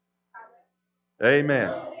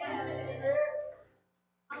Amen.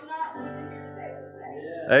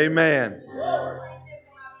 Amen.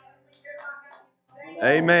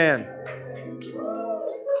 Amen.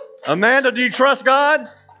 Amanda, do you trust God?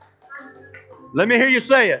 Let me hear you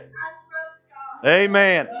say it.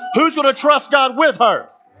 Amen. Who's going to trust God with her?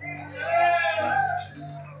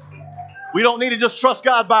 We don't need to just trust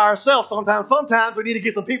God by ourselves sometimes. Sometimes we need to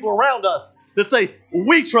get some people around us that say,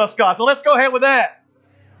 we trust God. So let's go ahead with that.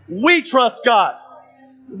 We trust God.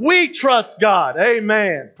 We trust God.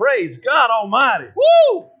 Amen. Praise God Almighty.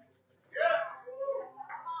 Woo!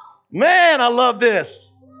 Man, I love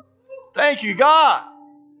this. Thank you, God.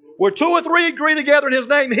 Where two or three agree together in His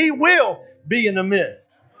name, He will be in the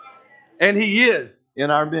midst. And He is in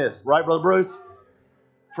our midst. Right, Brother Bruce?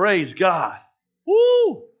 Praise God.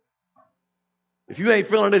 Woo! If you ain't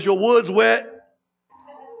feeling this, your wood's wet.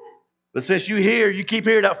 But since you keep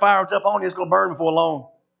hearing that fire jump on you, it's going to burn before long.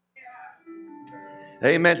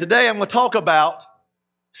 Amen. Today I'm going to talk about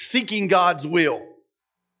seeking God's will.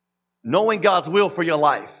 Knowing God's will for your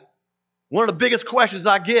life. One of the biggest questions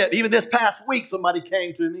I get, even this past week, somebody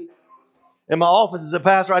came to me in my office and said,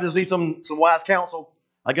 Pastor, I just need some wise counsel.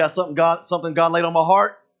 I got something God laid on my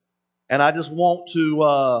heart, and I just want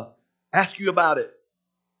to ask you about it.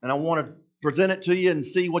 And I want to present it to you and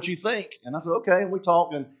see what you think. And I said, okay. And we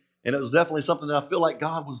talked, and it was definitely something that I feel like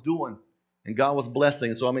God was doing and God was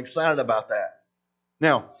blessing. So I'm excited about that.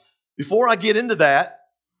 Now, before I get into that,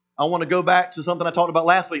 I want to go back to something I talked about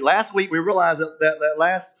last week. Last week, we realized that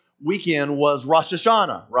last weekend was Rosh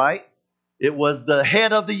Hashanah, right? It was the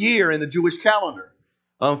head of the year in the Jewish calendar,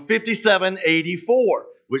 5784,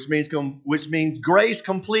 which means grace,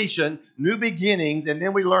 completion, new beginnings. And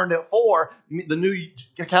then we learned that 4, the new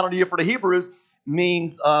calendar year for the Hebrews,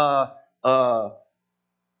 means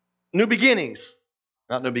new beginnings.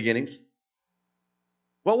 Not new beginnings.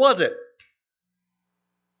 What was it?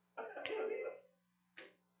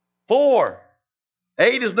 4.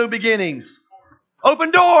 8 is new beginnings. Open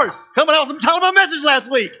doors. Coming out. I'm telling my message last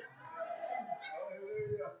week.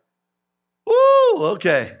 Woo,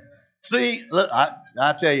 okay. See, look,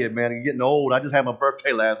 I tell you, man, I'm getting old. I just had my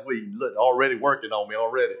birthday last week. Look, already working on me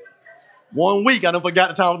already. 1 week, I done forgot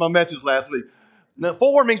to tell my message last week. Now,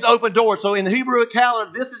 4 means open doors. So in the Hebrew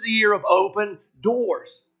calendar, this is the year of open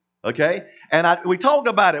doors. Okay? And we talked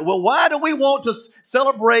about it. Well, why do we want to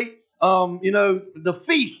celebrate, the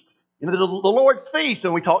feast, the Lord's feast?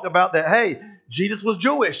 And we talked about that, hey, Jesus was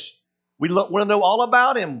Jewish. We want to know all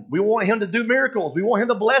about Him. We want Him to do miracles. We want Him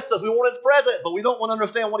to bless us. We want His presence, but we don't want to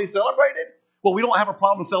understand what He celebrated. Well, we don't have a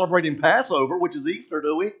problem celebrating Passover, which is Easter,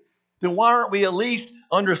 do we? Then why aren't we at least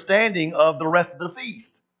understanding of the rest of the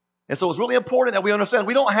feast? And so it's really important that we understand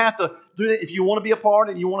we don't have to do that. If you want to be a part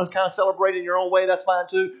and you want to kind of celebrate in your own way, that's fine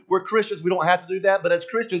too. We're Christians. We don't have to do that. But as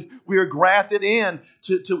Christians, we are grafted in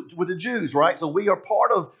with the Jews, right? So we are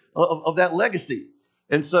part of that legacy.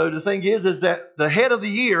 And so the thing is that the head of the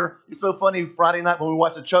year, it's so funny, Friday night when we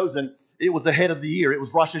watched The Chosen, it was the head of the year. It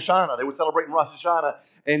was Rosh Hashanah. They were celebrating Rosh Hashanah.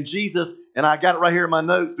 And Jesus, and I got it right here in my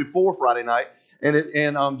notes before Friday night,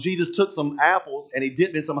 and Jesus took some apples and He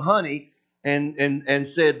dipped in some honey and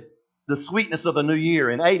said the sweetness of the new year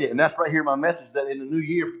and ate it. And that's right here in my message, that in the new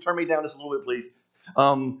year, turn me down just a little bit, please,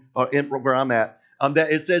 where I'm at,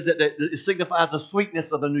 that it says that it signifies the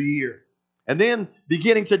sweetness of the new year. And then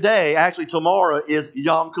beginning today, actually tomorrow, is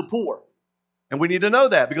Yom Kippur. And we need to know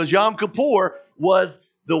that because Yom Kippur was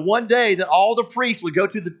the one day that all the priests would go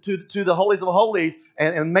to the holies of holies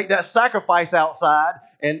and make that sacrifice outside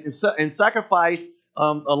and sacrifice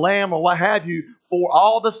a lamb or what have you for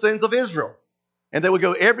all the sins of Israel. And they would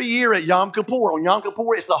go every year at Yom Kippur. On Yom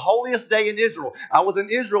Kippur, it's the holiest day in Israel. I was in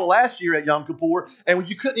Israel last year at Yom Kippur, and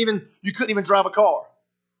you couldn't even drive a car.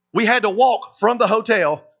 We had to walk from the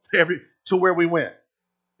hotel to where we went.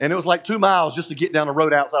 And it was like 2 miles just to get down the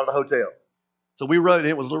road outside of the hotel. So we rode, and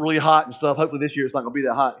it was really hot and stuff. Hopefully this year it's not going to be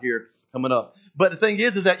that hot here coming up. But the thing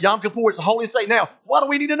is that Yom Kippur is the holiest day. Now, why do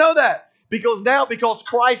we need to know that? Because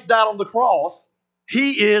Christ died on the cross,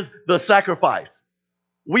 He is the sacrifice.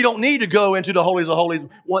 We don't need to go into the holies of holies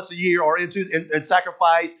once a year or and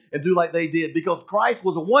sacrifice and do like they did, because Christ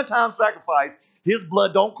was a one-time sacrifice. His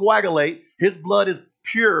blood don't coagulate. His blood is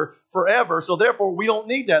pure forever. So therefore, we don't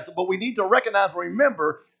need that. But we need to recognize and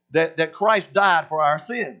remember that Christ died for our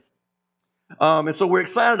sins. And so we're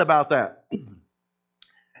excited about that.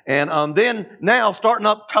 And then now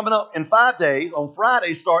coming up in 5 days, on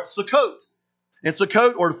Friday starts Sukkot. And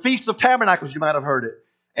Sukkot, or Feast of Tabernacles, you might have heard it.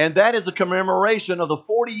 And that is a commemoration of the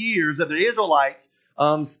 40 years that the Israelites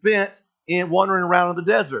spent in wandering around in the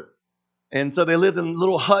desert. And so they lived in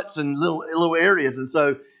little huts and little areas. And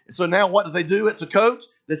so So now what do they do at Sukkot?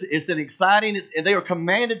 It's an exciting, and they are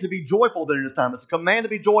commanded to be joyful during this time. It's a command to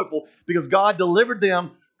be joyful because God delivered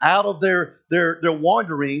them out of their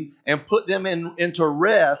wandering and put them into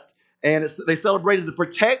rest. And they celebrated the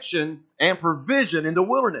protection and provision in the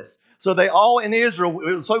wilderness. So they all in Israel,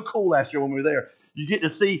 it was so cool last year when we were there. You get to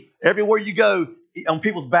see everywhere you go, on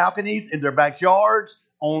people's balconies, in their backyards,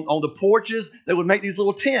 on the porches, they would make these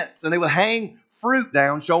little tents and they would hang fruit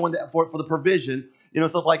down showing that for the provision,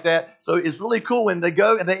 stuff like that. So it's really cool when they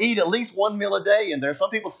go and they eat at least one meal a day in there. Some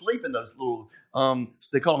people sleep in those little,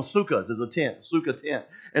 they call them sukkahs, as a tent, sukkah tent.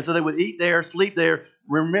 And so they would eat there, sleep there,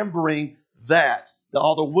 remembering that,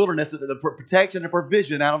 all the wilderness, the protection and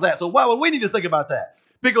provision out of that. So why would we need to think about that?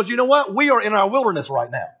 Because you know what? We are in our wilderness right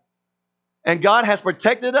now. And God has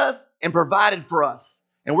protected us and provided for us.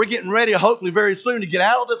 And we're getting ready, hopefully very soon, to get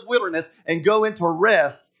out of this wilderness and go into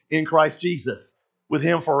rest in Christ Jesus with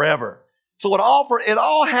Him forever. So it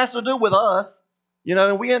all has to do with us,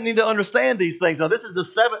 and we need to understand these things. Now, this is the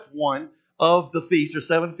seventh one of the feast, or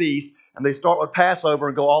seven feasts, and they start with Passover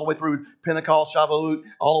and go all the way through Pentecost, Shavuot,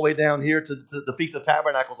 all the way down here to the Feast of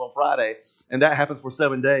Tabernacles on Friday, and that happens for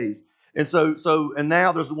 7 days. And and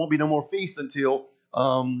now there won't be no more feasts until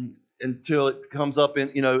it comes up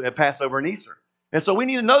at Passover and Easter. And so we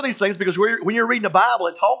need to know these things because when you're reading the Bible,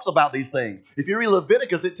 it talks about these things. If you read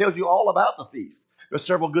Leviticus, it tells you all about the feast. There's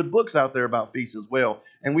several good books out there about feasts as well.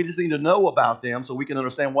 And we just need to know about them so we can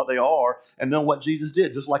understand what they are and know what Jesus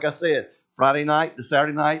did. Just like I said, Friday night, the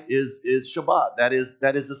Saturday night is Shabbat. That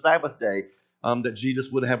is the Sabbath day that Jesus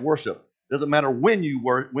would have worshiped. Doesn't matter when you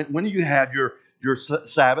have your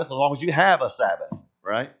Sabbath, as long as you have a Sabbath,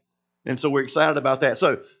 right? And so we're excited about that.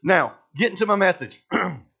 So now, getting to my message.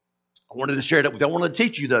 I wanted to share that with you. I wanted to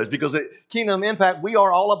teach you those because at Kingdom Impact, we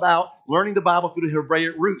are all about learning the Bible through the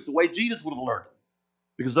Hebraic roots, the way Jesus would have learned it,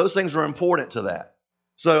 because those things are important to that.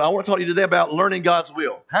 So I want to talk to you today about learning God's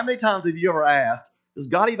will. How many times have you ever asked, does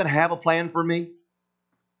God even have a plan for me?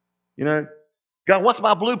 God, what's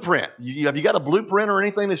my blueprint? Have you got a blueprint or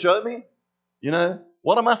anything to show me?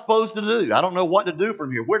 What am I supposed to do? I don't know what to do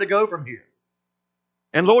from here, where to go from here.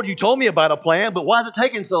 And Lord, you told me about a plan, but why is it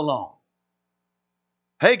taking so long?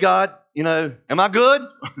 Hey, God, am I good?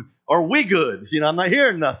 Are we good? I'm not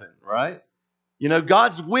hearing nothing, right?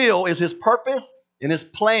 God's will is His purpose and His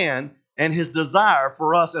plan and His desire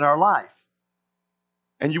for us in our life.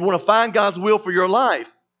 And you want to find God's will for your life.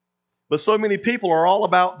 But so many people are all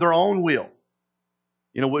about their own will.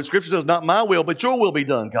 What Scripture says, not my will, but your will be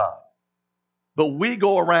done, God. But we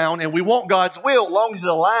go around and we want God's will as long as it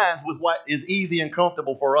aligns with what is easy and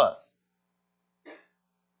comfortable for us.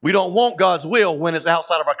 We don't want God's will when it's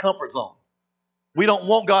outside of our comfort zone. We don't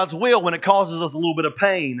want God's will when it causes us a little bit of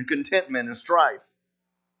pain and contentment and strife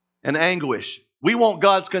and anguish. We want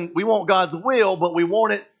God's will, but we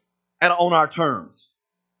want it on our terms.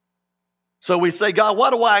 So we say, God, why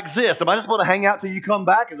do I exist? Am I just supposed to hang out till you come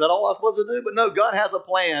back? Is that all I'm supposed to do? But no, God has a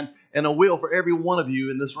plan and a will for every one of you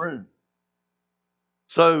in this room.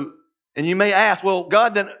 So, and you may ask, well,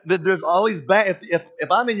 God, then there's all these bad,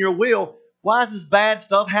 if I'm in your will, why is this bad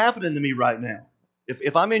stuff happening to me right now?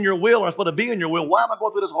 If I'm in your will, or I'm supposed to be in your will, why am I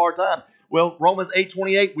going through this hard time? Well, Romans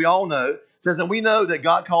 8:28, we all know, says, and we know that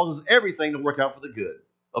God causes everything to work out for the good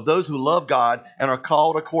of those who love God and are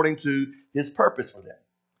called according to His purpose for them.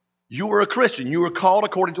 You were a Christian. You were called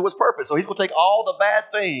according to His purpose. So He's going to take all the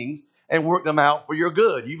bad things and work them out for your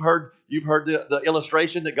good. You've heard the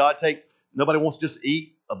illustration that God takes. Nobody wants just to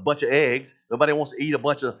eat a bunch of eggs. Nobody wants to eat a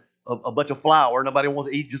bunch of flour. Nobody wants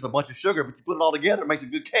to eat just a bunch of sugar. But you put it all together, it makes a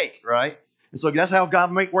good cake, right? And so that's how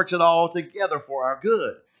God works it all together for our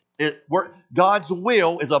good. God's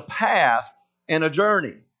will is a path and a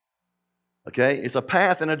journey. Okay? It's a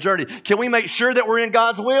path and a journey. Can we make sure that we're in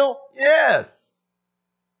God's will? Yes.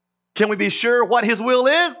 Can we be sure what His will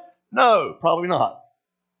is? No, probably not.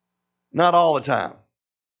 Not all the time.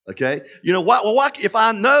 Okay? You know what? Well, if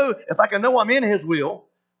I can know I'm in His will,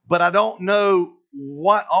 but I don't know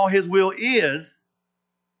what all His will is,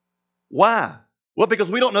 why? Well,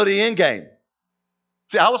 because we don't know the end game.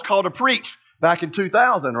 See, I was called to preach back in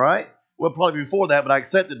 2000, right? Well, probably before that, but I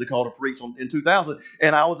accepted the call to preach in 2000.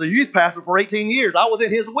 And I was a youth pastor for 18 years. I was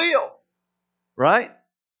in His will, right?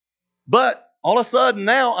 But all of a sudden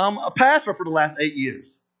now I'm a pastor for the last 8 years.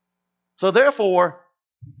 So therefore,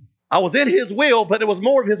 I was in His will, but there was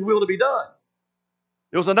more of His will to be done.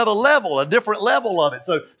 There was another level, a different level of it.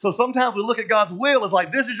 So sometimes we look at God's will as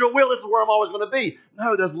like, this is your will, this is where I'm always going to be.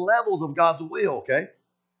 No, there's levels of God's will, okay?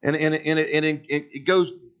 And it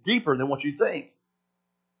goes deeper than what you think.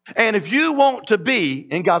 And if you want to be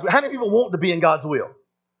in God's will, how many people want to be in God's will?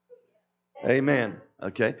 Amen.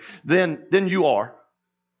 Okay. Then you are.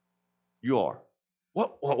 You are.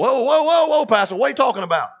 Whoa, Pastor, what are you talking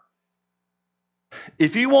about?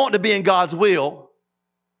 If you want to be in God's will,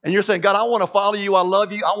 and you're saying, God, I want to follow you, I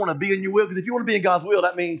love you, I want to be in your will, because if you want to be in God's will,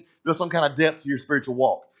 that means there's some kind of depth to your spiritual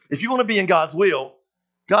walk. If you want to be in God's will,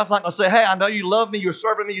 God's not going to say, hey, I know you love me, you're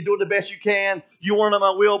serving me, you're doing the best you can, you want to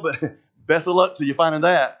know my will, but best of luck to you finding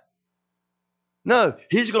that. No,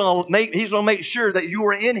 he's going to make sure that you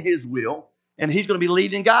are in his will, and he's going to be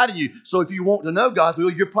leading and guiding you. So if you want to know God's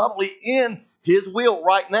will, you're probably in his will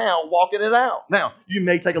right now, walking it out. Now, you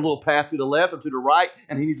may take a little path to the left or to the right,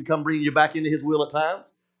 and he needs to come bring you back into his will at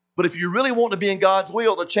times. But if you really want to be in God's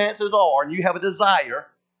will, the chances are, and you have a desire,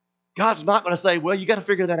 God's not going to say, well, you got to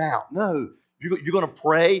figure that out. No, you're going to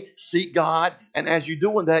pray, seek God, and as you're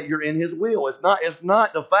doing that, you're in his will. It's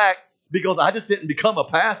not the fact, because I just didn't become a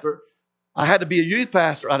pastor. I had to be a youth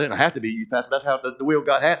pastor. I didn't have to be a youth pastor. That's how the will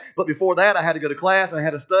God had. But before that, I had to go to class, and I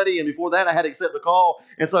had to study, and before that, I had to accept the call.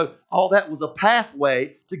 And so all that was a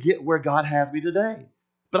pathway to get where God has me today.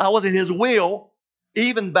 But I was in his will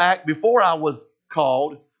even back before I was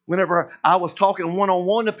called, whenever I was talking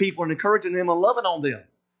one-on-one to people and encouraging them and loving on them.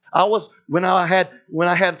 When I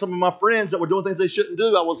had some of my friends that were doing things they shouldn't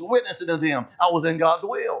do, I was witnessing to them. I was in God's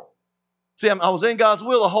will. See, I was in God's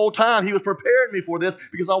will the whole time. He was preparing me for this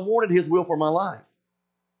because I wanted his will for my life.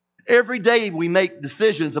 Every day we make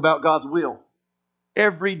decisions about God's will.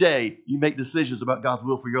 Every day you make decisions about God's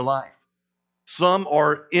will for your life. Some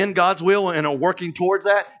are in God's will and are working towards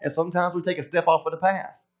that, and sometimes we take a step off of the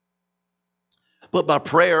path. But by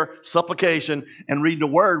prayer, supplication, and reading the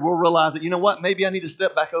word, we'll realize that, you know what, maybe I need to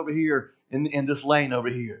step back over here in this lane over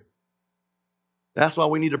here. That's why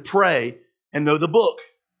we need to pray and know the book,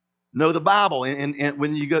 know the Bible. And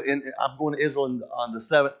when you go, and I'm going to Israel on the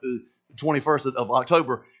 7th through the 21st of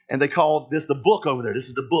October, and they call this the book over there. This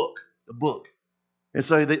is the book. And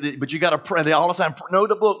so, but you got to pray. They all the time know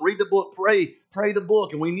the book, read the book, pray the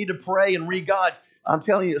book. And we need to pray and read God. I'm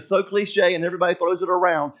telling you, it's so cliche and everybody throws it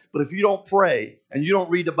around. But if you don't pray and you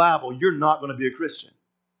don't read the Bible, you're not going to be a Christian.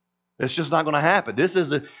 It's just not going to happen. This is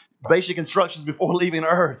the basic instructions before leaving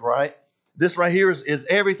earth, right? This right here is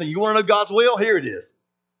everything. You want to know God's will? Here it is.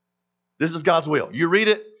 This is God's will. You read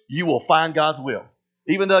it, you will find God's will.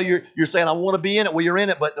 Even though you're saying, I want to be in it, well, you're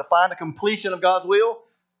in it. But to find the completion of God's will,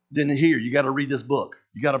 then here, you got to read this book.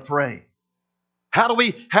 You got to pray. How do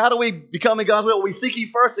we become in God's will? We seek ye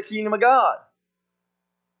first the kingdom of God.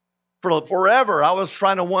 For forever, I was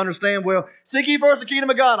trying to understand, well, seek ye first the kingdom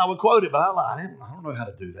of God. I would quote it, but I don't know how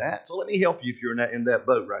to do that. So let me help you if you're in that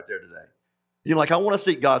boat right there today. You're like, I want to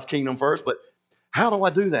seek God's kingdom first, but how do I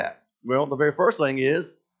do that? Well, the very first thing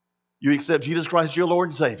is you accept Jesus Christ as your Lord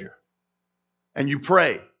and Savior. And you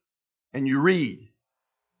pray and you read.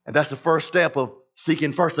 And that's the first step of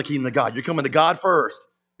seeking first the kingdom of God. You're coming to God first.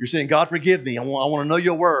 You're saying, God, forgive me. I want to know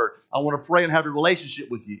your word. I want to pray and have a relationship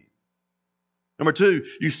with you. Number 2,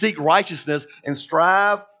 you seek righteousness and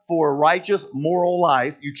strive for a righteous, moral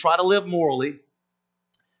life. You try to live morally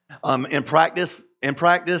and practice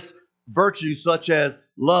virtues such as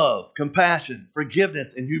love, compassion,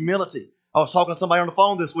 forgiveness, and humility. I was talking to somebody on the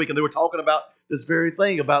phone this week, and they were talking about this very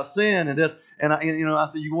thing about sin and this. And I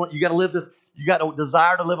said, you got to live this. You got to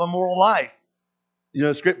desire to live a moral life.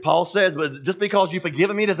 Script Paul says, but just because you've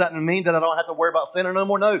forgiven me, does that mean that I don't have to worry about sinning no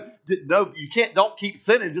more? No, you can't. Don't keep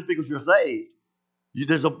sinning just because you're saved.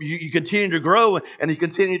 You continue to grow and you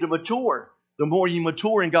continue to mature. The more you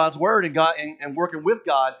mature in God's word and God and working with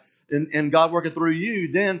God and God working through you,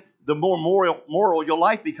 then the more moral your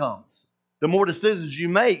life becomes. The more decisions you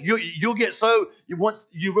make, you'll get once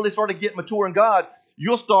you really start to get mature in God,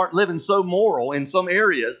 you'll start living so moral in some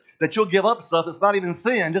areas that you'll give up stuff that's not even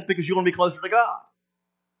sin just because you want to be closer to God.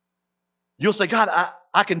 You'll say, God,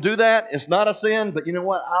 I can do that. It's not a sin, but you know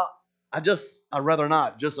what? I'd rather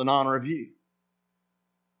not, just in honor of you.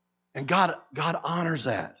 And God honors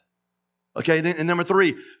that. Okay, and number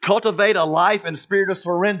 3, cultivate a life and spirit of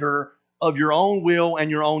surrender of your own will and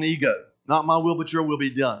your own ego. Not my will, but your will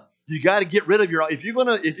be done. You got to get rid of if you're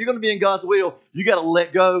gonna be in God's will, you got to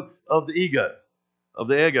let go of the ego, of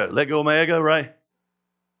the ego. Let go of my ego, right?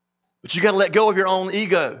 But you got to let go of your own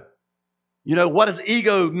ego. What does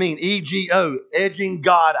ego mean? E-G-O, edging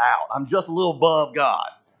God out. I'm just a little above God.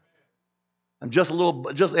 I'm just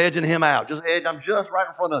edging him out. I'm just right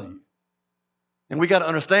in front of you. And we got to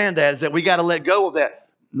understand that, is that we got to let go of that.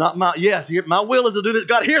 Not my will is to do this.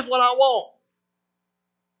 God, here's what I want.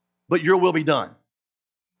 But your will be done.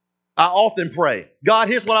 I often pray, God,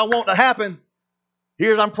 here's what I want to happen.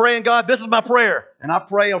 I'm praying, God, this is my prayer. And I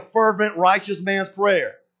pray a fervent, righteous man's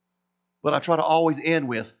prayer. But I try to always end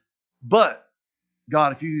with, but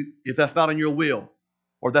God, if that's not in your will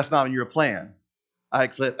or that's not in your plan, I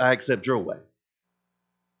accept your way.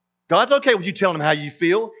 God's okay with you telling him how you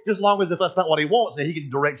feel, as long as if that's not what he wants, then he can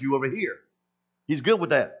direct you over here. He's good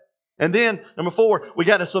with that. And then, number 4, we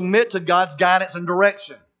got to submit to God's guidance and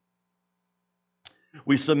direction.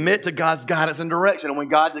 We submit to God's guidance and direction. And when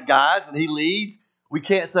God guides and he leads, we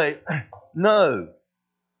can't say, no,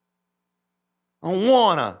 I don't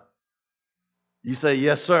wanna. You say,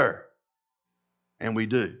 yes, sir. And we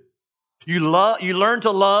do. You learn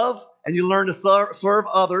to love and you learn to serve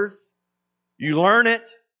others. You learn it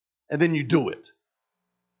and then you do it.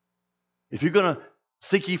 If you're going to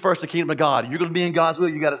seek ye first the kingdom of God, you're going to be in God's will,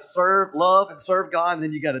 you got to love and serve God, and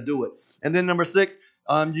then you got to do it. And then number 6,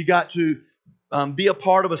 you got to be a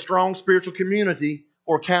part of a strong spiritual community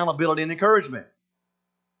for accountability and encouragement.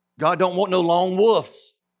 God don't want no lone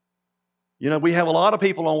wolves. You know, we have a lot of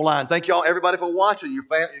people online. Thank y'all, everybody, for watching. Your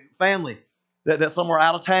family that some are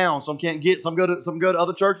out of town, some can't get, some go to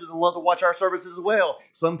other churches and love to watch our services as well.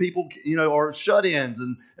 Some people, you know, are shut-ins,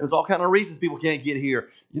 and there's all kind of reasons people can't get here.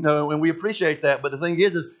 You know, and we appreciate that. But the thing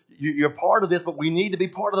is you're part of this, but we need to be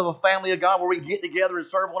part of a family of God where we get together and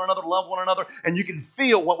serve one another, love one another, and you can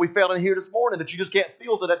feel what we felt in here this morning that you just can't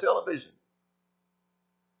feel to that television.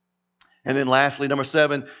 And then lastly, number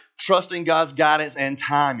 7, trusting God's guidance and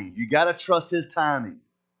timing. You got to trust his timing.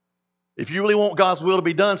 If you really want God's will to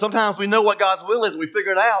be done, sometimes we know what God's will is and we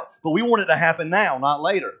figure it out, but we want it to happen now, not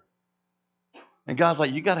later. And God's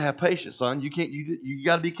like, you got to have patience, son. You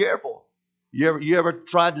got to be careful. You ever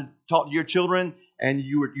tried to talk to your children and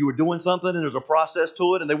you were doing something and there's a process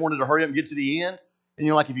to it and they wanted to hurry up and get to the end? And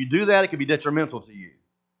you're like, if you do that, it could be detrimental to you.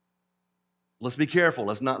 Let's be careful.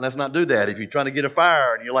 Let's not do that. If you're trying to get a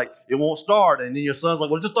fire and you're like, it won't start, and then your son's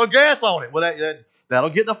like, well, just throw gas on it. Well, that'll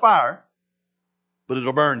get the fire, but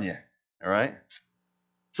it'll burn you. All right.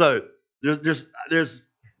 So there's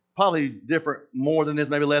probably different, more than this,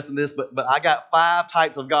 maybe less than this, but I got 5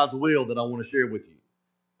 types of God's will that I want to share with you.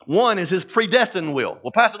 One is his predestined will.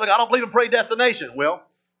 Well, Pastor, look, I don't believe in predestination. Well,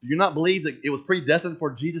 do you not believe that it was predestined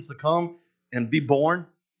for Jesus to come and be born?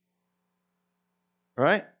 All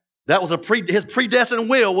right. That was his predestined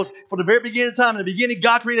will was from the very beginning of time. In the beginning,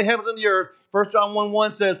 God created heavens and the earth. 1 John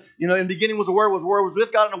 1:1 says, you know, in the beginning was the Word was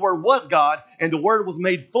with God, and the Word was God, and the Word was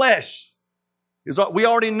made flesh. We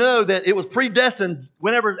already know that it was predestined.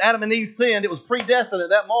 Whenever Adam and Eve sinned, it was predestined at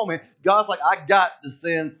that moment. God's like, I got to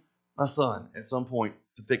send my son at some point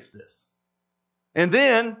to fix this. And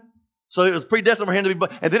then, so it was predestined for him to be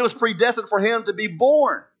born. And then it was predestined for him to be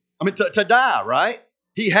born. I mean, to die, right?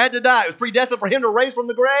 He had to die. It was predestined for him to raise from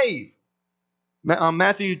the grave.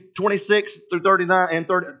 Matthew 26-39 and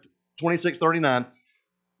 26-39.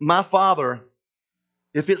 My Father,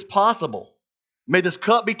 if it's possible, may this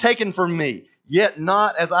cup be taken from me, yet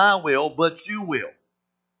not as I will, but you will.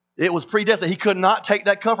 It was predestined. He could not take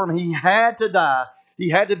that cup from him. He had to die. He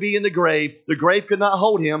had to be in the grave. The grave could not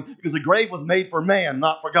hold him because the grave was made for man,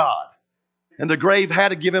 not for God. And the grave had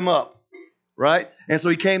to give him up. Right? And so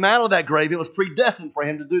he came out of that grave. It was predestined for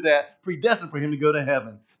him to do that, predestined for him to go to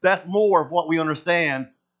heaven. That's more of what we understand.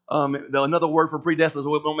 Another word for predestined,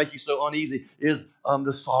 so it won't make you so uneasy, is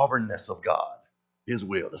the sovereignness of God, his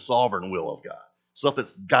will, the sovereign will of God. Stuff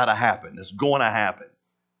that's got to happen, that's going to happen.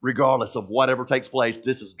 Regardless of whatever takes place,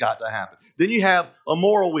 this has got to happen. Then you have a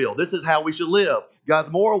moral will. This is how we should live.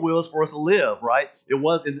 God's moral will is for us to live, right? It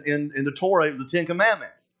was in the Torah, it was the 10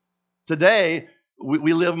 Commandments. Today,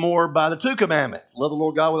 we live more by the 2 commandments. Love the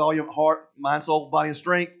Lord God with all your heart, mind, soul, body, and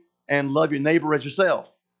strength, and love your neighbor as yourself.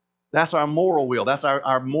 That's our moral will. That's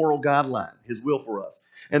our moral guideline, his will for us.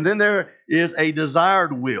 And then there is a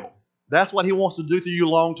desired will. That's what he wants to do through you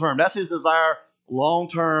long term. That's his desire long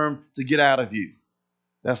term to get out of you.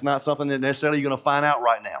 That's not something that necessarily you're going to find out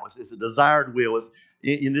right now. It's a desired will.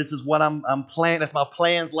 This is what I'm planning. That's my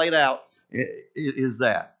plans laid out, is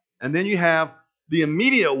that. And then you have the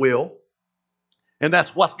immediate will. And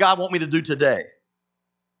that's what God wants me to do today.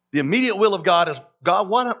 The immediate will of God is, God,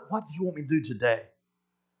 what do you want me to do today?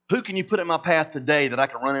 Who can you put in my path today that I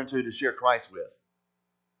can run into to share Christ with?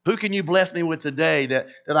 Who can you bless me with today that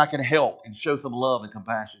I can help and show some love and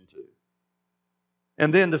compassion to?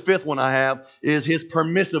 And then the 5th one I have is his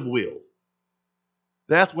permissive will.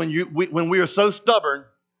 That's when we are so stubborn,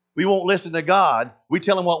 we won't listen to God. We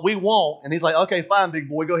tell him what we want, and he's like, okay, fine, big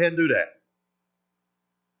boy, go ahead and do that.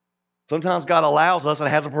 Sometimes God allows us and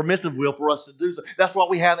has a permissive will for us to do so. That's why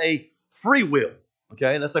we have a free will.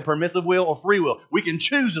 Okay, let's say permissive will or free will. We can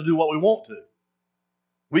choose to do what we want to.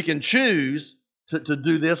 We can choose to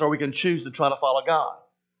do this, or we can choose to try to follow God.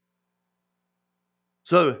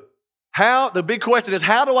 So, the big question is,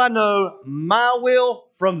 how do I know my will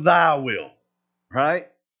from thy will? Right?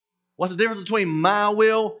 What's the difference between my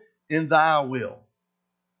will and thy will?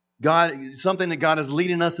 God, something that God is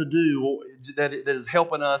leading us to do, or that is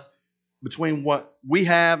helping us between what we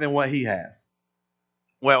have and what He has.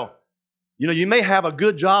 Well, you may have a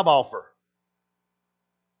good job offer,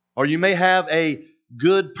 or you may have a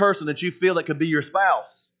good person that you feel that could be your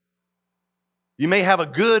spouse. You may have a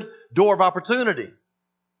good door of opportunity.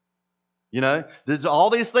 All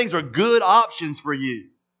these things are good options for you.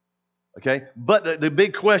 Okay? But the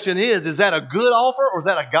big question is that a good offer or is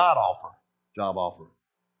that a God offer? Job offer.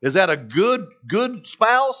 Is that a good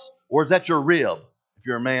spouse or is that your rib? If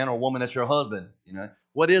you're a man or a woman, that's your husband.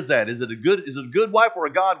 What is that? Is it a good wife or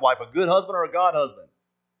a God wife? A good husband or a God husband?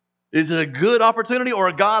 Is it a good opportunity or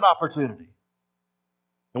a God opportunity?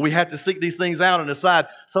 And we have to seek these things out and decide.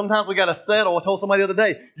 Sometimes we got to settle. I told somebody the other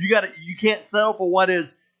day, you can't settle for what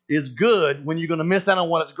is good when you're going to miss out on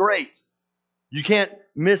what is great. You can't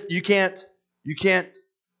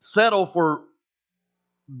settle for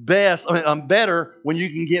better when you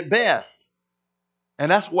can get best. And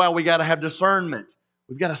that's why we got to have discernment.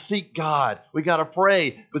 We've got to seek God. We've got to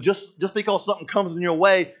pray. But just because something comes in your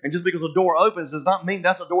way and just because a door opens does not mean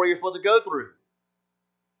that's the door you're supposed to go through.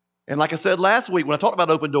 And like I said last week when I talked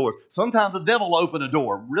about open doors, sometimes the devil will open a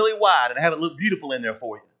door really wide and have it look beautiful in there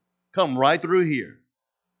for you. Come right through here.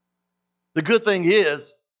 The good thing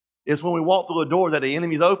is when we walk through a door that the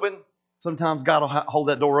enemy's open, sometimes God will hold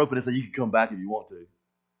that door open and say, you can come back if you want to.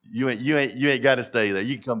 You ain't got to stay there.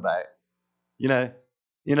 You can come back.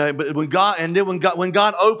 But when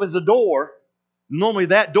God opens the door, normally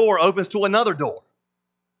that door opens to another door.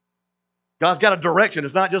 God's got a direction.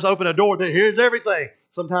 It's not just open a door. Here's everything.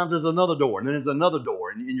 Sometimes there's another door, and then there's another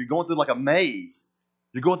door, and you're going through like a maze.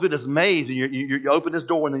 You're going through this maze, and you open this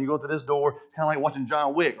door, and then you go through this door, kind of like watching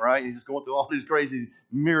John Wick, right? You're just going through all these crazy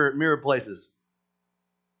mirror places.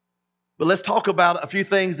 But let's talk about a few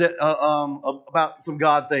things that about some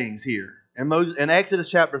God things here. In Exodus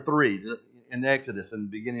chapter 3, in Exodus, in the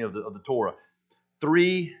beginning of the Torah,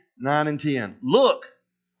 3, 9, and 10. Look,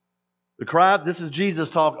 the cry. This is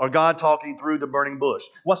Jesus or God talking through the burning bush.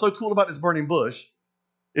 What's so cool about this burning bush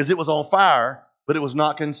is it was on fire, but it was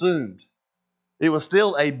not consumed. It was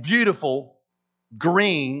still a beautiful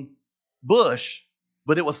green bush,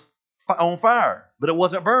 but it was on fire, but it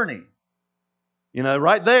wasn't burning.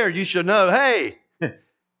 Right there, you should know, hey,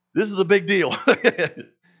 this is a big deal.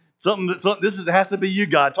 This has to be you,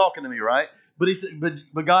 God, talking to me, right? But he said,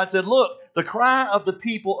 but God said, look, the cry of the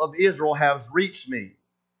people of Israel has reached me,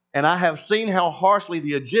 and I have seen how harshly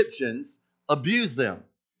the Egyptians abuse them.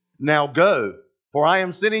 Now go, for I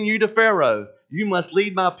am sending you to Pharaoh. You must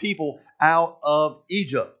lead my people out of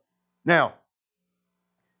Egypt. Now,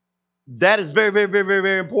 that is very, very, very, very,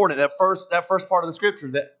 very important. That first part of the scripture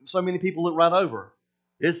that so many people look right over.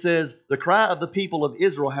 It says, the cry of the people of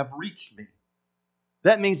Israel have reached me.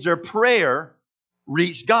 That means their prayer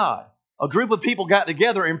reached God. A group of people got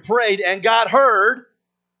together and prayed, and God heard,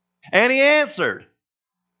 and He answered.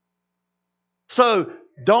 So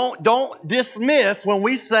don't dismiss when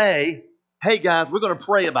we say, hey guys, we're going to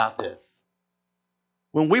pray about this.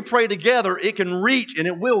 When we pray together, it can reach, and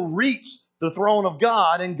it will reach the throne of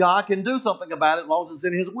God, and God can do something about it as long as it's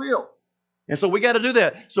in His will. And so we got to do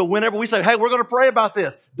that. So whenever we say, hey, we're going to pray about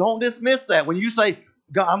this, don't dismiss that. When you say,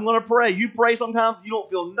 God, I'm going to pray, you pray sometimes, you don't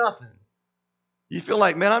feel nothing. You feel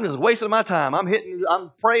like, man, I'm just wasting my time.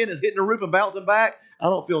 I'm praying, it's hitting the roof and bouncing back. I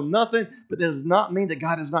don't feel nothing. But that does not mean that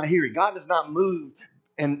God is not hearing. God does not move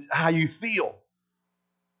in how you feel.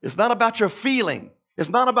 It's not about your feeling. It's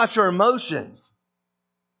not about your emotions.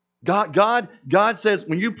 God says,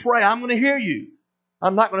 when you pray, I'm going to hear you.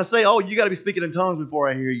 I'm not going to say, oh, you got to be speaking in tongues before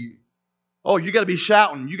I hear you. Oh, you got to be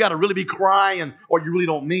shouting. You got to really be crying, or you really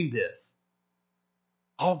don't mean this.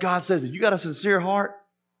 All God says is, you got a sincere heart.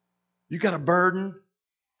 You got a burden.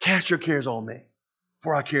 Cast your cares on me,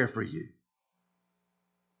 for I care for you.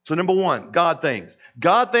 So number one, God things.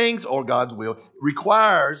 God things, or God's will,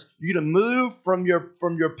 requires you to move from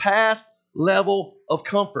your past level of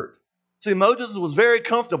comfort. See, Moses was very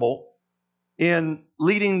comfortable in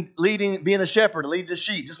leading, being a shepherd, leading the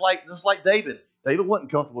sheep, just like David. David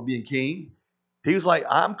wasn't comfortable being king. He was like,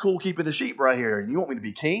 I'm cool keeping the sheep right here, and you want me to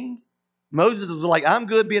be king? Moses was like, I'm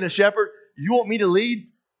good being a shepherd. You want me to lead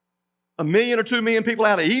 1 million or 2 million people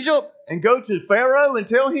out of Egypt and go to Pharaoh and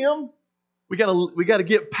tell him? We got to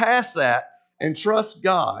get past that and trust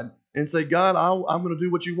God and say, God, I'm going to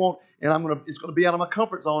do what you want, and it's going to be out of my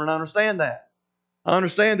comfort zone, and I understand that. I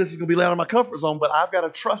understand this is going to be out of my comfort zone, but I've got to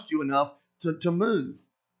trust you enough to move.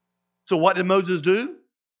 So what did Moses do?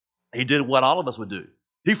 He did what all of us would do.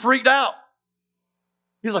 He freaked out.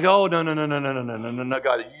 He's like, oh, no,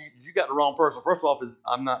 God, you got the wrong person. First off,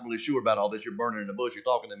 I'm not really sure about all this. You're burning in the bush. You're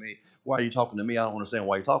talking to me. Why are you talking to me? I don't understand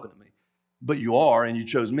why you're talking to me. But you are, and you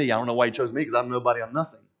chose me. I don't know why you chose me because I'm nobody. I'm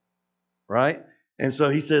nothing. Right? And so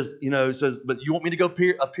he says, but you want me to go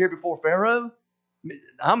appear before Pharaoh?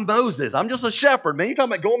 I'm Moses. I'm just a shepherd, man. You're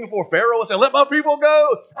talking about going before Pharaoh and saying, let my people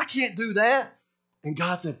go? I can't do that. And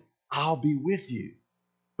God said, I'll be with you.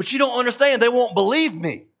 But you don't understand. They won't believe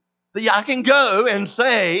me. That I can go and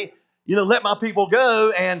say, let my people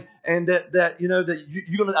go, and that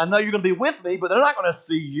you're gonna. I know you're gonna be with me, but they're not gonna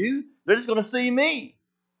see you. They're just gonna see me.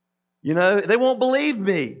 They won't believe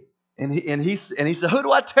me. And he said, who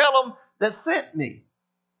do I tell them that sent me?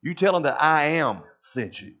 You tell them that I am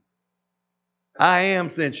sent you. I am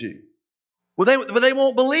sent you. Well, they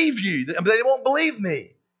won't believe you. They won't believe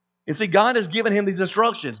me. And see, God has given him these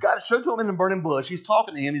instructions. God showed to him in the burning bush. He's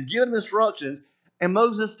talking to him. He's giving him instructions. And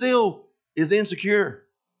Moses still is insecure.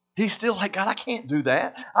 He's still like, God, I can't do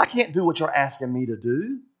that. I can't do what you're asking me to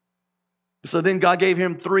do. So then God gave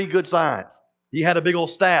him 3 good signs. He had a big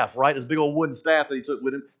old staff, right? This big old wooden staff that he took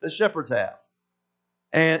with him, the shepherds have.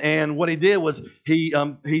 And what he did was he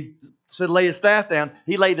said, lay his staff down.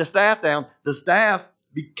 He laid the staff down. The staff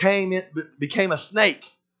became a snake.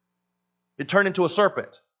 It turned into a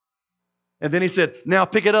serpent. And then he said, now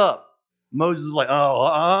pick it up. Moses was like,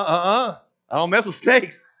 I don't mess with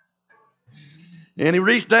snakes. And he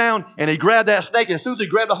reached down and he grabbed that snake. And as soon as he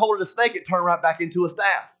grabbed a hold of the snake, it turned right back into a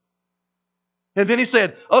staff. And then he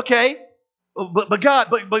said, okay, but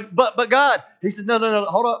God. He said, no,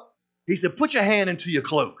 hold up. He said, put your hand into your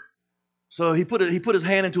cloak. So he put his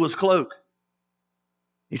hand into his cloak.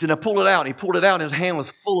 He said, now pull it out. And he pulled it out and his hand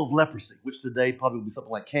was full of leprosy, which today probably would be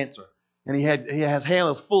something like cancer. And his hand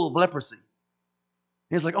was full of leprosy.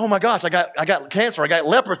 He's like, oh my gosh, I got cancer. I got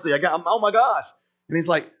leprosy. Oh my gosh. And he's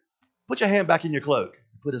like, put your hand back in your cloak.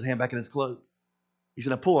 He put his hand back in his cloak. He said,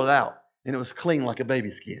 now pull it out. And it was clean like a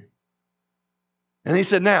baby skin. And he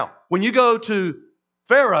said, now, when you go to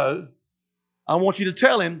Pharaoh, I want you to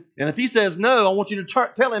tell him, and if he says no, I want you to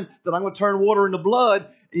tell him that I'm going to turn water into blood,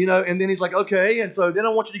 and then he's like, okay. And so then I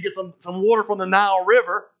want you to get some water from the Nile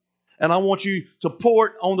River, and I want you to pour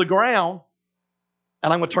it on the ground,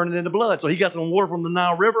 and I'm going to turn it into blood. So he got some water from the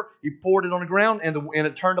Nile River, he poured it on the ground, and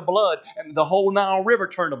it turned to blood, and the whole Nile River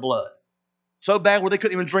turned to blood. So bad where they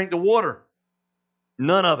couldn't even drink the water.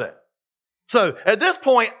 None of it. So at this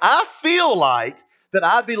point, I feel like that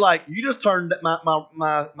I'd be like, you just turned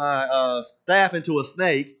my staff into a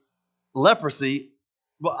snake, leprosy.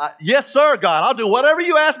 Well, yes, sir, God, I'll do whatever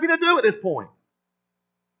you ask me to do at this point.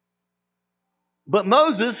 But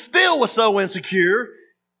Moses still was so insecure.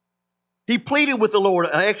 He pleaded with the Lord,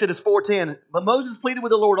 Exodus 4:10. But Moses pleaded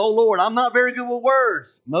with the Lord, oh Lord, I'm not very good with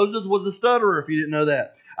words. Moses was a stutterer, if you didn't know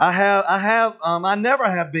that. I never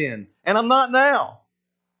have been, and I'm not now.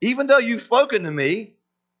 Even though you've spoken to me,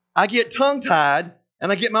 I get tongue-tied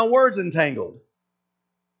and I get my words entangled.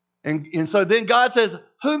 And so then God says,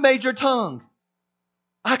 who made your tongue?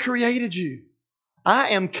 I created you. I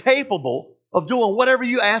am capable of doing whatever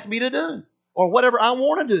you ask me to do or whatever I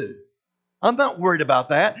want to do. I'm not worried about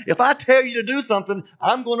that. If I tell you to do something,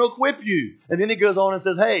 I'm going to equip you. And then he goes on and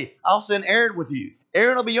says, hey, I'll send Aaron with you.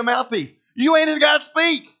 Aaron will be your mouthpiece. You ain't even got to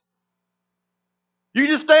speak. You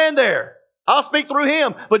just stand there. I'll speak through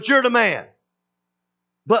him, but you're the man.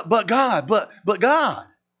 But God,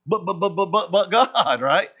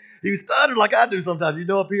 right? He stuttered like I do sometimes.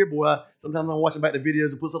 Up here, boy, sometimes I'm watching back the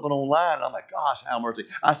videos and put something online, and I'm like, gosh, how mercy.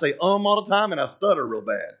 I say all the time, and I stutter real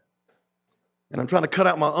bad. And I'm trying to cut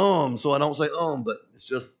out my so I don't say but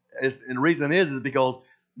and the reason is because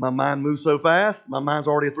my mind moves so fast. My mind's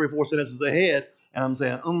already 3 or 4 sentences ahead, and I'm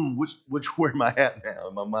saying, where am I at now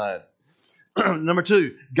in my mind? Number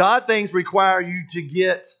 2, God things require you to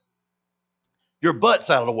get your butts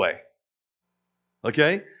out of the way.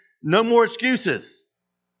 Okay? No more excuses.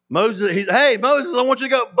 Moses, hey, Moses, I want you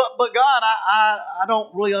to go. But God, I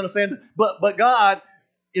don't really understand. But God,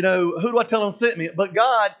 who do I tell them sent me? But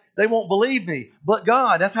God, they won't believe me. But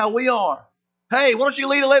God, that's how we are. Hey, why don't you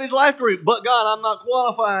lead a ladies' life group? But God, I'm not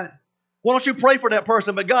qualified. Why don't you pray for that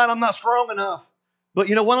person? But God, I'm not strong enough. But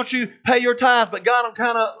why don't you pay your tithes? But God, I'm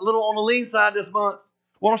kind of a little on the lean side this month.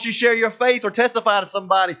 Why don't you share your faith or testify to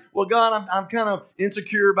somebody? Well, God, I'm kind of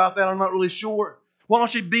insecure about that. I'm not really sure. Why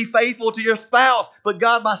don't you be faithful to your spouse? But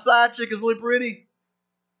God, my side chick is really pretty.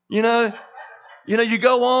 You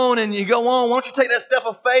go on and you go on. Why don't you take that step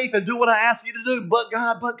of faith and do what I ask you to do? But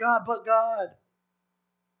God.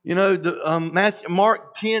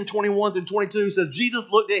 Mark 10:21-22 says, Jesus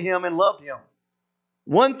looked at him and loved him.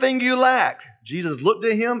 One thing you lacked. Jesus looked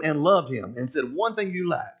at him and loved him and said, one thing you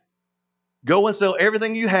lack. Go and sell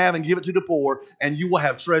everything you have and give it to the poor, and you will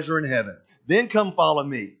have treasure in heaven. Then come follow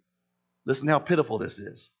me. Listen how pitiful this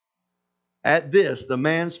is. At this, the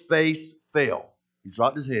man's face fell. He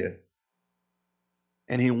dropped his head.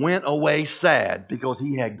 And he went away sad because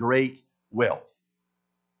he had great wealth.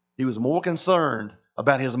 He was more concerned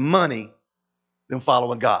about his money than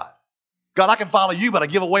following God. God, I can follow you, but I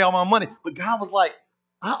give away all my money. But God was like,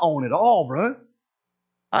 I own it all, bro.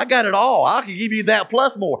 I got it all. I can give you that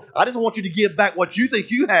plus more. I just want you to give back what you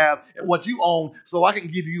think you have and what you own so I can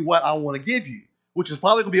give you what I want to give you, which is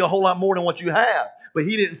probably going to be a whole lot more than what you have. But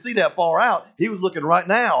he didn't see that far out. He was looking right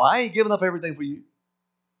now. I ain't giving up everything for you.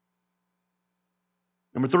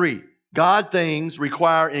 Number 3, God things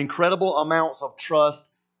require incredible amounts of trust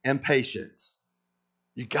and patience.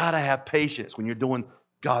 You got to have patience when you're doing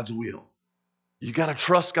God's will. You got to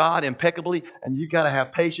trust God impeccably, and you got to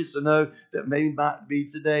have patience to know that may not be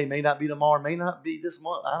today, may not be tomorrow, may not be this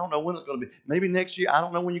month. I don't know when it's going to be. Maybe next year. I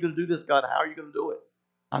don't know when you're going to do this, God. How are you going to do it?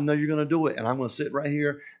 I know you're going to do it, and I'm going to sit right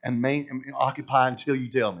here and occupy until you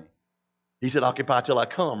tell me. He said, occupy till I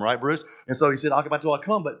come, right, Bruce? And so he said, occupy till I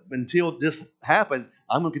come, but until this happens,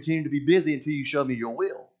 I'm going to continue to be busy until you show me your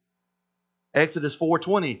will. Exodus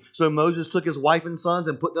 4:20. So Moses took his wife and sons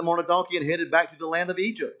and put them on a donkey and headed back to the land of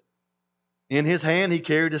Egypt. In his hand, he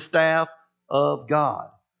carried the staff of God.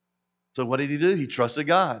 So what did he do? He trusted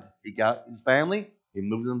God. He got his family. He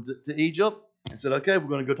moved them to Egypt and said, okay, we're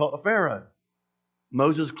going to go talk to Pharaoh.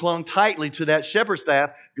 Moses clung tightly to that shepherd's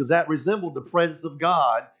staff because that resembled the presence of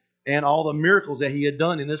God and all the miracles that he had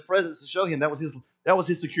done in his presence to show him. That was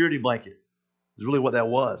his security blanket. Is really what that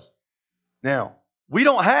was. Now, we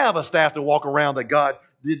don't have a staff to walk around that God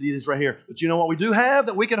did this right here. But you know what we do have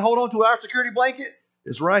that we can hold on to our security blanket?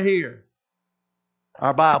 It's right here.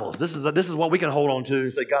 Our Bibles. This is what we can hold on to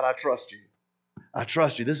and say, God, I trust you. I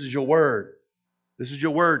trust you. This is your word. This is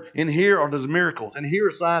your word. In here are those miracles. And here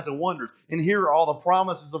are signs and wonders. And here are all the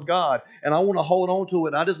promises of God. And I want to hold on to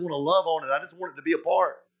it. I just want to love on it. I just want it to be a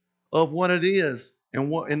part of what it is. And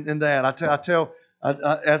what in that. I tell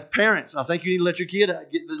as parents, I think you need to let your kid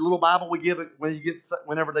get the little Bible we give it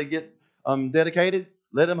whenever they get dedicated.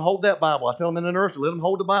 Let them hold that Bible. I tell them in the nursery, let them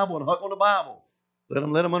hold the Bible and hug on the Bible.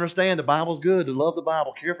 Let them understand the Bible's good, to love the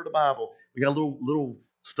Bible, care for the Bible. We got a little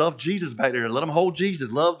stuffed Jesus back there. Let them hold Jesus,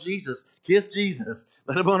 love Jesus, kiss Jesus.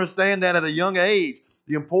 Let them understand that at a young age,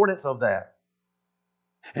 the importance of that.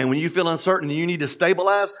 And when you feel uncertain and you need to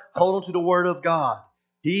stabilize, hold on to the Word of God.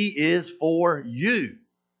 He is for you.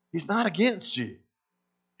 He's not against you.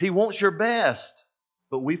 He wants your best.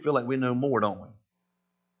 But we feel like we know more, don't we?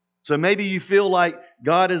 So maybe you feel like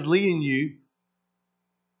God is leading you.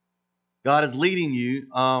 God is leading you,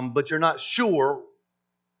 but you're not sure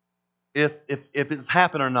if it's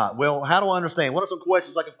happened or not. Well, how do I understand? What are some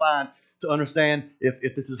questions I can find to understand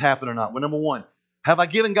if this has happened or not? Well, number 1, have I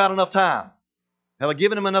given God enough time? Have I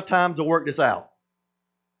given Him enough time to work this out?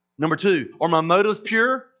 Number 2, are my motives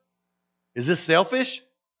pure? Is this selfish?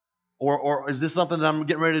 Or is this something that I'm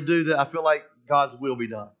getting ready to do that I feel like God's will be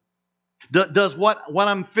done? Does what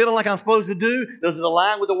I'm feeling like I'm supposed to do, does it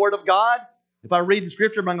align with the Word of God? If I read the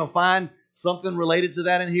Scripture, am I going to find something related to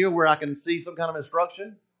that in here where I can see some kind of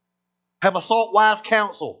instruction? Have I sought wise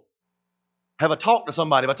counsel? Have I talked to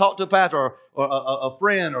somebody? Have I talked to a pastor or a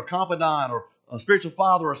friend or confidant or a spiritual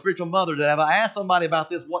father or a spiritual mother? Have I asked somebody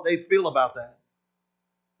about this, what they feel about that?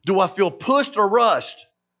 Do I feel pushed or rushed?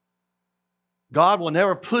 God will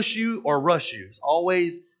never push you or rush you. It's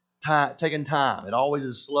always taking time. It always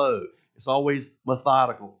is slow. It's always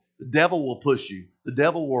methodical. The devil will push you. The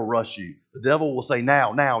devil will rush you. The devil will say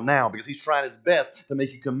now, because he's trying his best to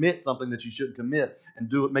make you commit something that you shouldn't commit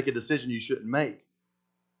and make a decision you shouldn't make.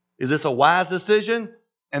 Is this a wise decision?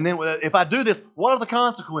 And then if I do this, what are the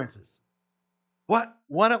consequences? What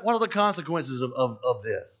are the consequences of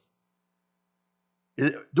this?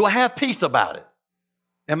 Do I have peace about it?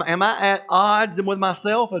 Am I at odds with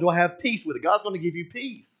myself, or do I have peace with it? God's going to give you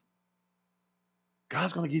peace.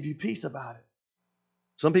 God's going to give you peace about it.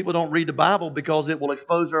 Some people don't read the Bible because it will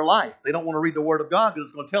expose their life. They don't want to read the Word of God because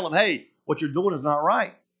it's going to tell them, hey, what you're doing is not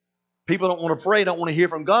right. People don't want to pray, don't want to hear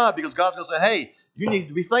from God because God's going to say, hey, you need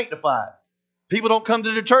to be sanctified. People don't come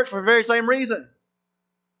to the church for the very same reason.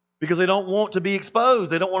 Because they don't want to be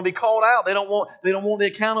exposed. They don't want to be called out. They don't want the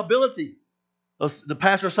accountability. The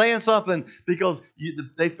pastor saying something because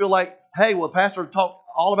they feel like, hey, well, the pastor talked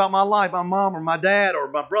all about my life, my mom or my dad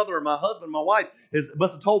or my brother or my husband, my wife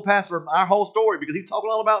must have told pastor our whole story because he's talking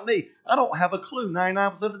all about me. I don't have a clue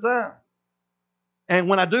 99% of the time. And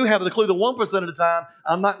when I do have the clue the 1% of the time,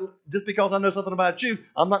 I'm not, just because I know something about you,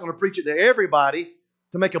 I'm not going to preach it to everybody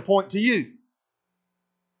to make a point to you.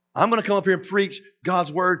 I'm going to come up here and preach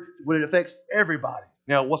God's word when it affects everybody.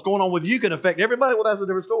 Now, what's going on with you can affect everybody. Well, that's a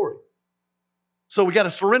different story. So we got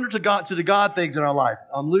to surrender to God, to the God things in our life.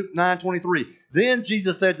 Luke 9:23. Then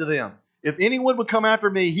Jesus said to them, if anyone would come after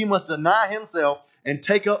me, he must deny himself and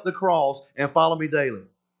take up the cross and follow me daily.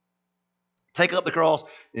 Take up the cross,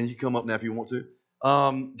 and you come up now if you want to.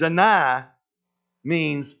 Deny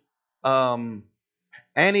means aniomai.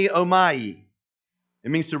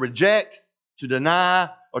 It means to reject, to deny,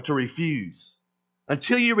 or to refuse.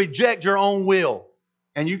 Until you reject your own will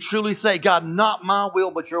and you truly say, God, not my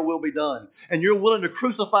will, but your will be done. And you're willing to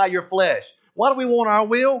crucify your flesh. Why do we want our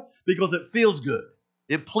will? Because it feels good.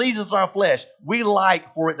 It pleases our flesh. We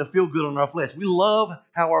like for it to feel good on our flesh. We love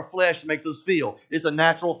how our flesh makes us feel. It's a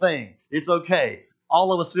natural thing. It's okay.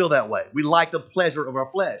 All of us feel that way. We like the pleasure of our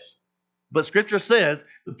flesh. But Scripture says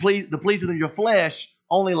the pleasing of your flesh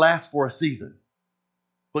only lasts for a season.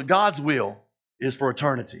 But God's will is for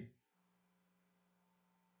eternity.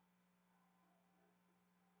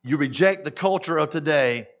 You reject the culture of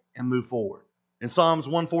today and move forward. In Psalms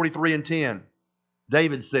 143:10,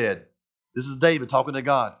 David said, this is David talking to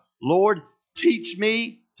God, Lord, teach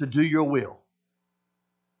me to do your will.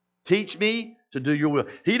 Teach me to do your will.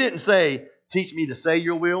 He didn't say, teach me to say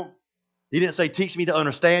your will. He didn't say, teach me to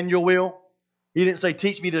understand your will. He didn't say,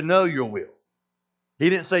 teach me to know your will. He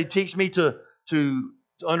didn't say, teach me to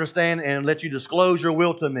understand and let you disclose your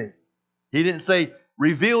will to me. He didn't say,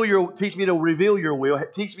 teach me to reveal your will.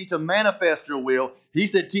 Teach me to manifest your will. He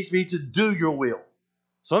said, teach me to do your will.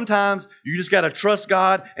 Sometimes you just got to trust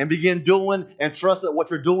God and begin doing and trust that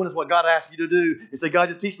what you're doing is what God asked you to do. And say, God,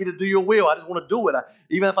 just teach me to do your will. I just want to do it.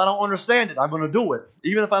 Even if I don't understand it, I'm going to do it.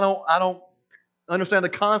 Even if I don't understand the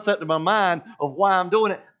concept in my mind of why I'm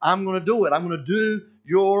doing it, I'm going to do it. I'm going to do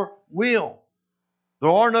your will.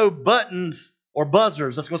 There are no buttons or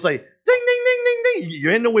buzzers that's going to say, ding, ding, ding, ding, ding.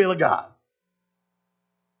 You're in the will of God.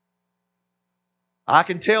 I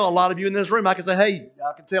can tell a lot of you in this room, I can say, hey,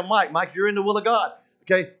 I can tell Mike, you're in the will of God.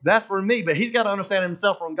 Okay, that's for me, but he's got to understand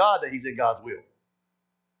himself from God that he's in God's will.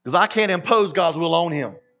 Because I can't impose God's will on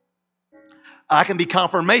him. I can be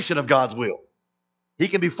confirmation of God's will. He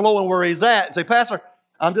can be flowing where he's at and say, Pastor,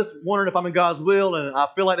 I'm just wondering if I'm in God's will and I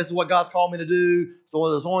feel like this is what God's called me to do.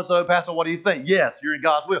 So, Pastor, what do you think? Yes, you're in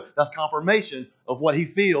God's will. That's confirmation of what he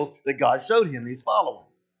feels that God showed him he's following.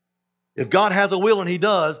 If God has a will and he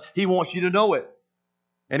does, he wants you to know it.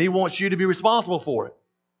 And he wants you to be responsible for it.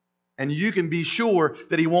 And you can be sure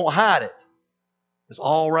that he won't hide it. It's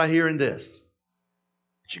all right here in this.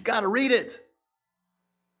 But you've got to read it.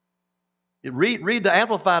 Read the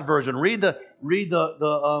Amplified Version. Read the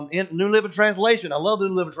New Living Translation. I love the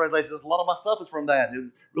New Living Translation. A lot of my stuff is from that. It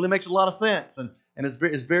really makes a lot of sense, and it's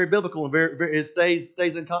very biblical and it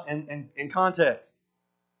stays in context.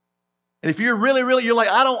 And if you're really, you're like,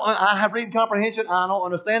 I have reading comprehension. I don't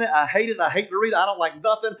understand it. I hate it. I hate to read it. I don't like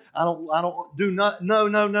nothing. I don't do nothing.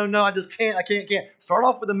 No. I just can't. I can't. Start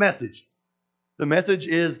off with the message. The message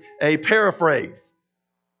is a paraphrase.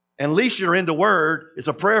 And at least you're into Word. It's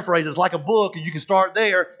a paraphrase. It's like a book, and you can start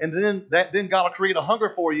there, and then God will create a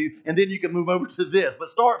hunger for you, and then you can move over to this. But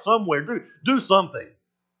start somewhere. Do something.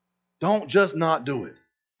 Don't just not do it.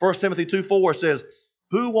 1 Timothy 2:4 says,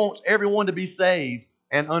 who wants everyone to be saved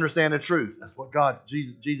and understand the truth? That's what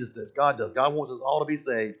Jesus does. God does. God wants us all to be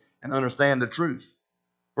saved and understand the truth.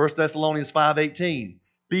 1 Thessalonians 5:18.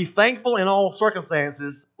 Be thankful in all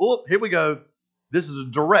circumstances. Oh, here we go. This is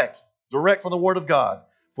direct from the Word of God.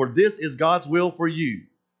 For this is God's will for you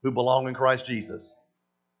who belong in Christ Jesus.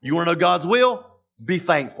 You want to know God's will? Be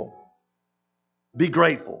thankful. Be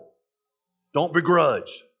grateful. Don't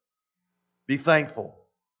begrudge. Be thankful.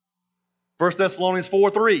 1 Thessalonians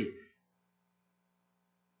 4:3.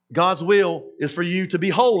 God's will is for you to be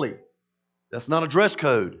holy. That's not a dress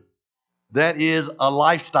code. That is a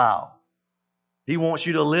lifestyle. He wants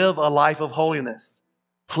you to live a life of holiness,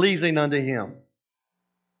 pleasing unto Him.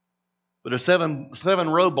 But there's seven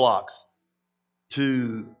roadblocks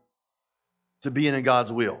to being in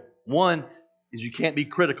God's will. One is you can't be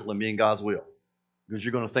critical in being God's will, because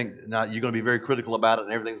you're going to think now you're going to be very critical about it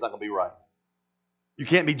and everything's not going to be right. You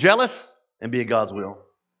can't be jealous and be in God's will.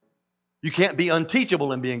 You can't be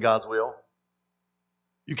unteachable and be in God's will.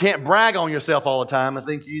 You can't brag on yourself all the time and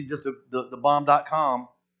think you just the bomb.com,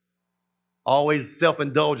 always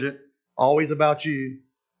self-indulgent, always about you.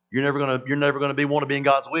 You're never gonna want to be in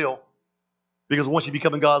God's will. Because once you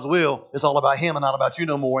become in God's will, it's all about Him and not about you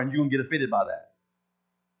no more, and you're going to get offended by that.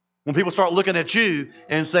 When people start looking at you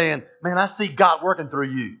and saying, man, I see God working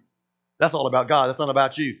through you. That's all about God. That's not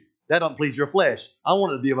about you. That doesn't please your flesh. I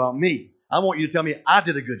want it to be about me. I want you to tell me I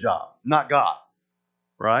did a good job, not God.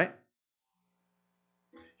 Right?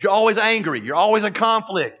 If you're always angry, you're always in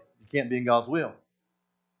conflict, you can't be in God's will.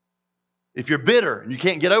 If you're bitter and you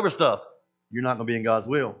can't get over stuff, you're not going to be in God's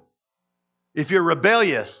will. If you're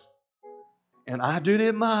rebellious and I do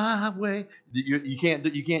it my way,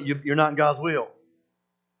 you're not in God's will.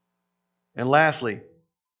 And lastly,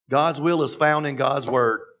 God's will is found in God's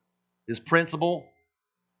word. His principle,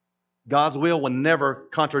 God's will never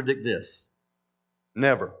contradict this.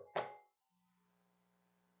 Never.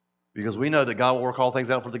 Because we know that God will work all things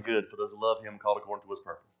out for the good for those who love Him, called according to His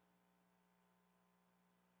purpose.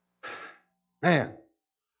 Man,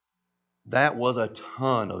 that was a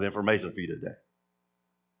ton of information for you today.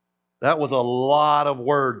 That was a lot of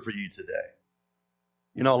word for you today.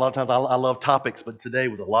 You know, a lot of times I love topics, but today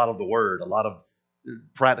was a lot of the word, a lot of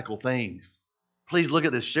practical things. Please look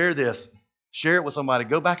at this, share it with somebody.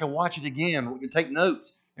 Go back and watch it again. We can take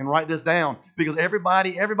notes and write this down, because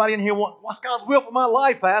everybody in here what's God's will for my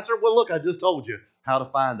life, Pastor? Well, look, I just told you how to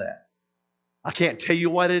find that. I can't tell you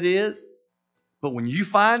what it is, but when you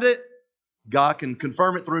find it, God can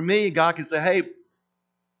confirm it through me. God can say, hey,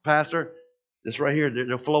 Pastor, this right here,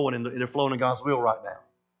 they're flowing in God's will right now.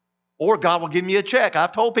 Or God will give me a check.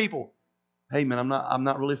 I've told people, hey man, I'm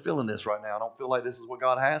not really feeling this right now. I don't feel like this is what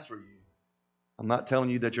God has for you. I'm not telling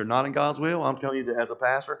you that you're not in God's will. I'm telling you that as a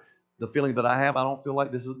pastor, the feeling that I have, I don't feel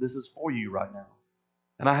like this is for you right now.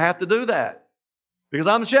 And I have to do that because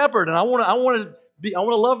I'm the shepherd and I want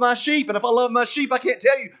to love my sheep. And if I love my sheep, I can't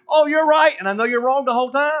tell you, oh, you're right, and I know you're wrong the whole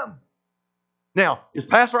time. Now, is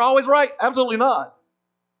pastor always right? Absolutely not.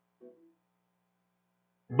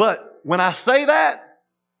 But when I say that,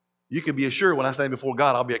 you can be assured when I stand before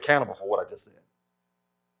God, I'll be accountable for what I just said.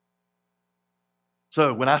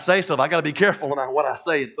 So when I say stuff, I got to be careful about what I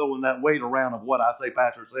say and throwing that weight around of what I say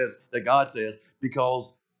pastor says, that God says,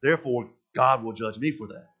 because therefore God will judge me for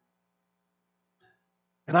that.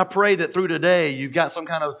 And I pray that through today you've got some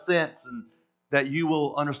kind of sense and that you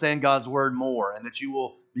will understand God's word more and that you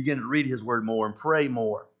will begin to read His word more and pray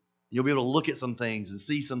more. You'll be able to look at some things and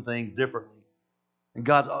see some things differently. And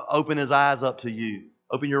God's open His eyes up to you.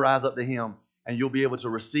 Open your eyes up to Him, and you'll be able to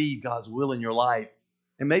receive God's will in your life.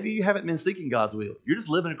 And maybe you haven't been seeking God's will. You're just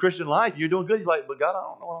living a Christian life. You're doing good. You're like, but God, I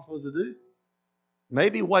don't know what I'm supposed to do.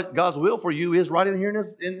 Maybe what God's will for you is right in here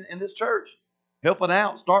in this church. Helping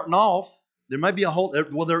out, starting off. There may be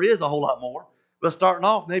there is a whole lot more. But starting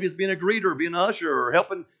off, maybe it's being a greeter, being an usher, or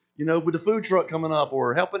helping, with the food truck coming up,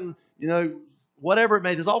 or helping, whatever it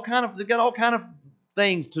may be. They've got all kind of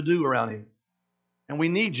things to do around here. And we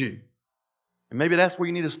need you. And maybe that's where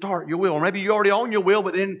you need to start your will. Or maybe you already own your will,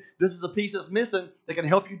 but then this is a piece that's missing that can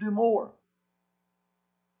help you do more.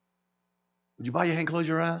 Would you bow your hand and close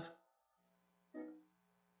your eyes?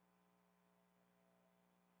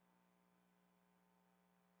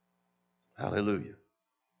 Hallelujah.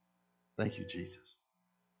 Thank you, Jesus.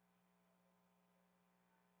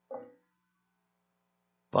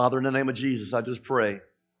 Father, in the name of Jesus, I just pray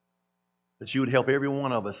that you would help every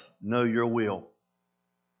one of us know your will.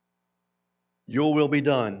 Your will be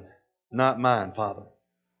done, not mine, Father.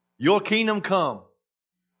 Your kingdom come.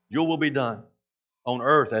 Your will be done on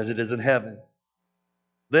earth as it is in heaven.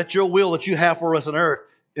 Let your will that you have for us on earth,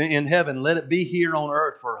 in heaven, let it be here on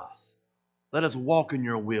earth for us. Let us walk in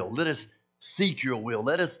your will. Let us seek your will.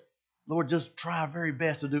 Let us, Lord, just try our very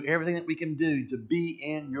best to do everything that we can do to be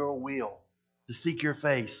in your will, to seek your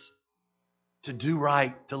face, to do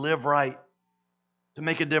right, to live right, to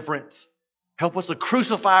make a difference. Help us to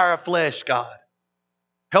crucify our flesh, God.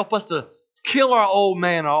 Help us to kill our old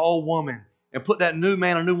man, our old woman, and put that new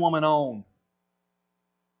man or new woman on.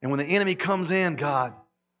 And when the enemy comes in, God,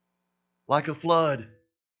 like a flood,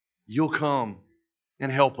 you'll come and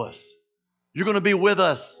help us. You're going to be with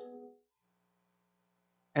us.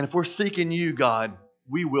 And if we're seeking you, God,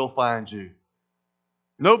 we will find you.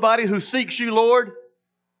 Nobody who seeks you, Lord,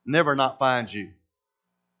 never not finds you.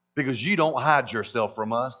 Because you don't hide yourself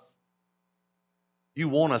from us. You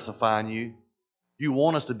want us to find you. You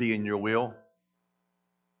want us to be in your will.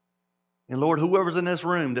 And Lord, whoever's in this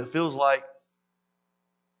room that feels like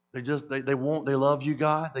they love you,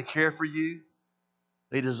 God. They care for you.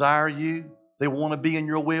 They desire you. They want to be in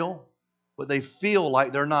your will. But they feel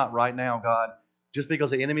like they're not right now, God. Just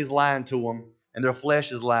because the enemy's lying to them and their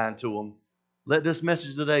flesh is lying to them. Let this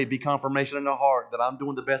message today be confirmation in their heart that I'm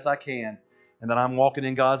doing the best I can and that I'm walking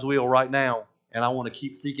in God's will right now. And I want to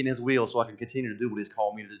keep seeking His will so I can continue to do what He's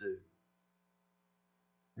called me to do.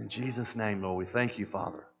 In Jesus' name, Lord, we thank you,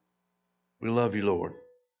 Father. We love you, Lord.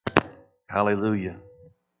 Hallelujah.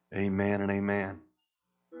 Amen and amen.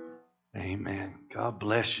 Amen. God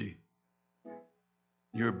bless you.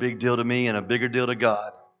 You're a big deal to me and a bigger deal to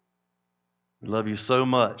God. We love you so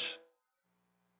much.